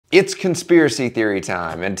It's conspiracy theory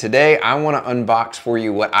time, and today I want to unbox for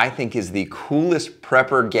you what I think is the coolest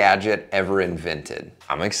prepper gadget ever invented.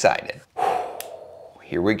 I'm excited.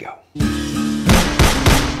 Here we go.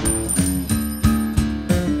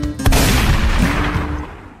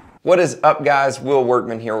 What is up, guys? Will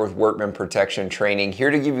Workman here with Workman Protection Training,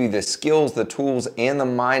 here to give you the skills, the tools, and the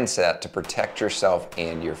mindset to protect yourself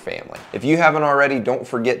and your family. If you haven't already, don't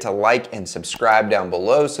forget to like and subscribe down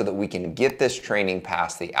below so that we can get this training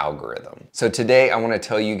past the algorithm. So today I want to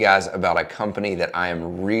tell you guys about a company that I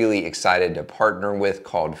am really excited to partner with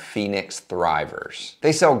called Phoenix Thrivers.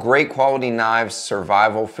 They sell great quality knives,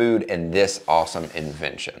 survival food, and this awesome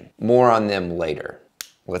invention. More on them later.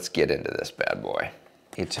 Let's get into this bad boy.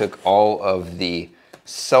 It took all of the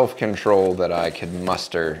self-control that I could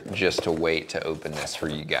muster just to wait to open this for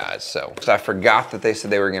you guys. So I forgot that they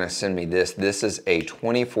said they were gonna send me this. This is a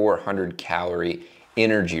 2,400 calorie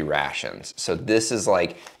energy rations. So this is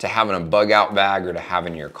like to have in a bug out bag or to have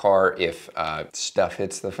in your car if stuff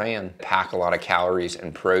hits the fan. Pack a lot of calories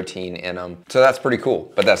and protein in them. So that's pretty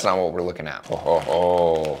cool, but that's not what we're looking at.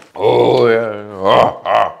 Oh yeah.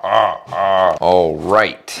 All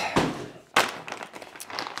right.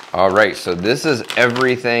 All right, so this is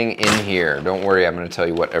everything in here. Don't worry, I'm gonna tell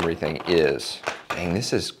you what everything is. Dang,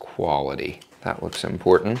 this is quality. That looks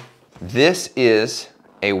important. This is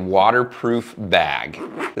a waterproof bag.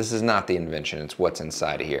 This is not the invention, it's what's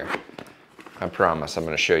inside of here. I promise I'm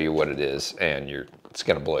gonna show you what it is and it's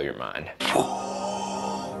gonna blow your mind.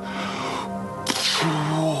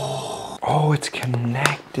 Oh, it's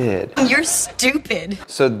connected. You're stupid.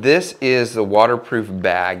 So this is the waterproof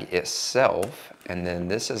bag itself. And then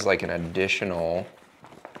this is like an additional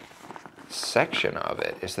section of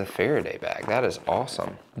it is the Faraday bag. That is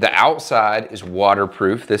awesome. The outside is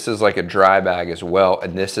waterproof. This is like a dry bag as well.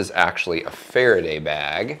 And this is actually a Faraday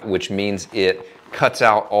bag, which means it cuts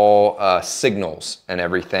out all signals and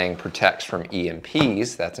everything, protects from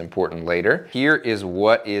EMPs. That's important later. Here is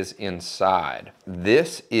what is inside.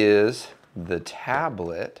 This is the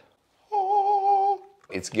tablet. Oh.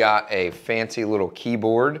 It's got a fancy little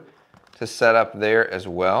keyboard to set up there as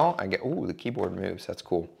well. Ooh, the keyboard moves, that's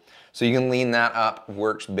cool. So you can lean that up,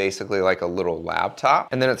 works basically like a little laptop.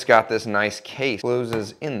 And then it's got this nice case,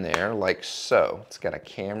 closes in there like so. It's got a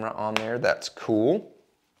camera on there, that's cool.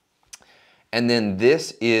 And then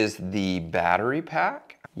this is the battery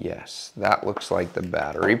pack. Yes, that looks like the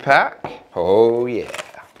battery pack. Oh yeah.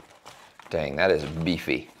 Dang, that is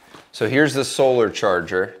beefy. So here's the solar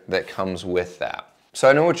charger that comes with that. So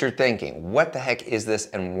I know what you're thinking. What the heck is this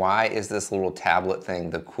and why is this little tablet thing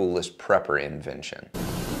the coolest prepper invention?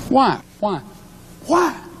 Why?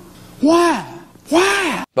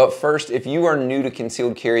 But first, if you are new to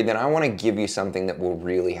concealed carry, then I want to give you something that will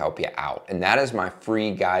really help you out. And that is my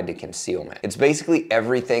free guide to concealment. It's basically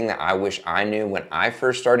everything that I wish I knew when I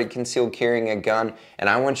first started concealed carrying a gun, and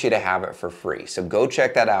I want you to have it for free. So go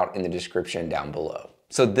check that out in the description down below.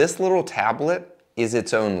 So this little tablet is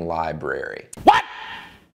its own library. What?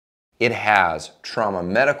 It has trauma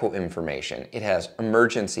medical information, it has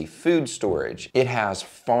emergency food storage, it has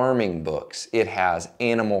farming books, it has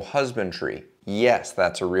animal husbandry. Yes,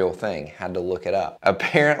 that's a real thing, had to look it up.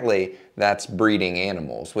 Apparently, that's breeding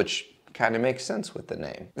animals, which kind of makes sense with the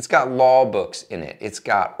name. It's got law books in it, it's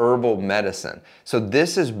got herbal medicine. So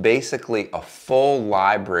this is basically a full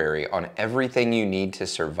library on everything you need to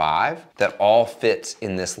survive that all fits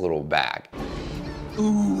in this little bag.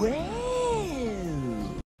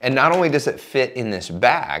 And not only does it fit in this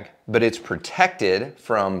bag, but it's protected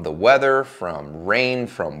from the weather, from rain,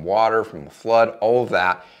 from water, from the flood, all of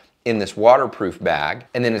that in this waterproof bag.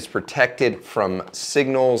 And then it's protected from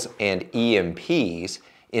signals and EMPs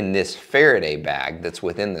in this Faraday bag that's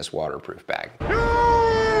within this waterproof bag.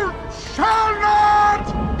 You shall not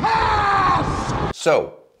pass!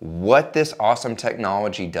 So, what this awesome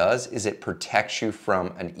technology does is it protects you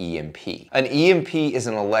from an EMP. An EMP is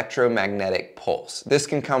an electromagnetic pulse. This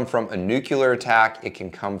can come from a nuclear attack, it can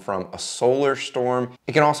come from a solar storm,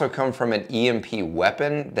 it can also come from an EMP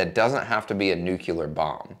weapon that doesn't have to be a nuclear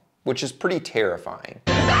bomb, which is pretty terrifying.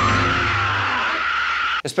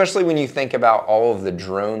 Especially when you think about all of the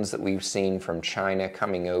drones that we've seen from China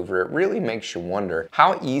coming over, it really makes you wonder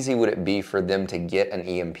how easy would it be for them to get an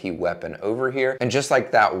EMP weapon over here and just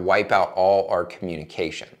like that wipe out all our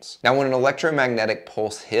communications. Now when an electromagnetic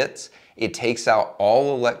pulse hits, it takes out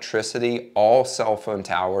all electricity, all cell phone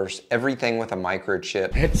towers, everything with a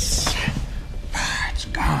microchip. It's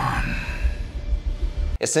gone.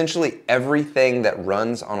 Essentially everything that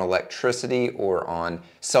runs on electricity or on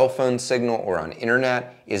cell phone signal or on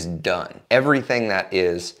internet is done. Everything that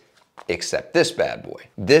is except this bad boy.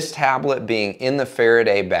 This tablet being in the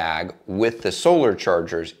Faraday bag with the solar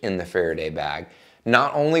chargers in the Faraday bag,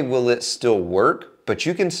 not only will it still work, but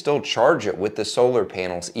you can still charge it with the solar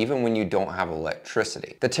panels even when you don't have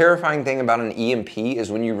electricity. The terrifying thing about an EMP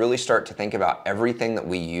is when you really start to think about everything that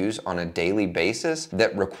we use on a daily basis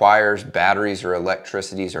that requires batteries or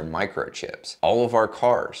electricities or microchips. All of our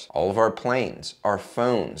cars, all of our planes, our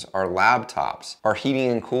phones, our laptops, our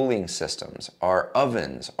heating and cooling systems, our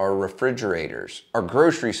ovens, our refrigerators, our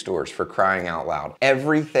grocery stores, for crying out loud.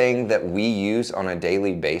 Everything that we use on a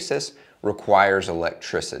daily basis requires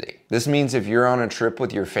electricity. This means if you're on a trip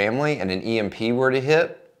with your family and an EMP were to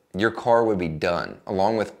hit, your car would be done,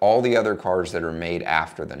 along with all the other cars that are made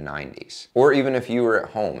after the 90s. Or even if you were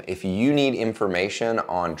at home, if you need information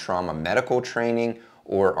on trauma medical training,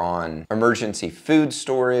 or on emergency food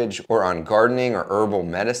storage, or on gardening or herbal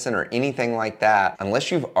medicine or anything like that,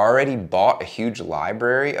 unless you've already bought a huge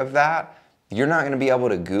library of that, you're not gonna be able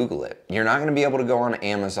to Google it. You're not gonna be able to go on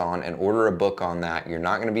Amazon and order a book on that. You're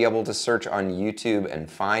not gonna be able to search on YouTube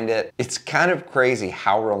and find it. It's kind of crazy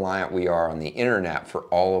how reliant we are on the internet for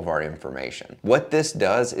all of our information. What this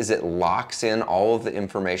does is it locks in all of the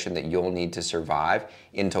information that you'll need to survive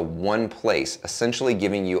into one place, essentially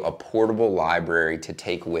giving you a portable library to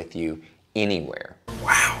take with you anywhere.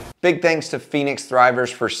 Wow. Big thanks to Phoenix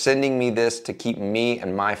Thrivers for sending me this to keep me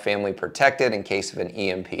and my family protected in case of an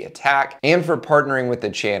EMP attack, and for partnering with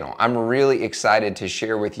the channel. I'm really excited to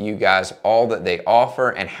share with you guys all that they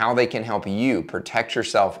offer and how they can help you protect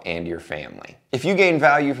yourself and your family. If you gain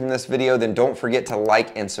value from this video, then don't forget to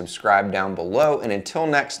like and subscribe down below. And until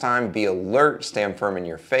next time, be alert, stand firm in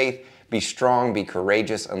your faith, be strong, be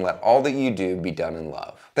courageous, and let all that you do be done in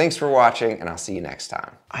love. Thanks for watching, and I'll see you next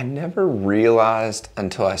time. I never realized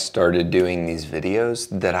until I started doing these videos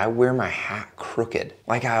that I wear my hat crooked.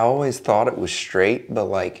 Like, I always thought it was straight, but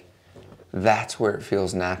like, that's where it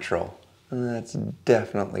feels natural. And that's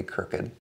definitely crooked.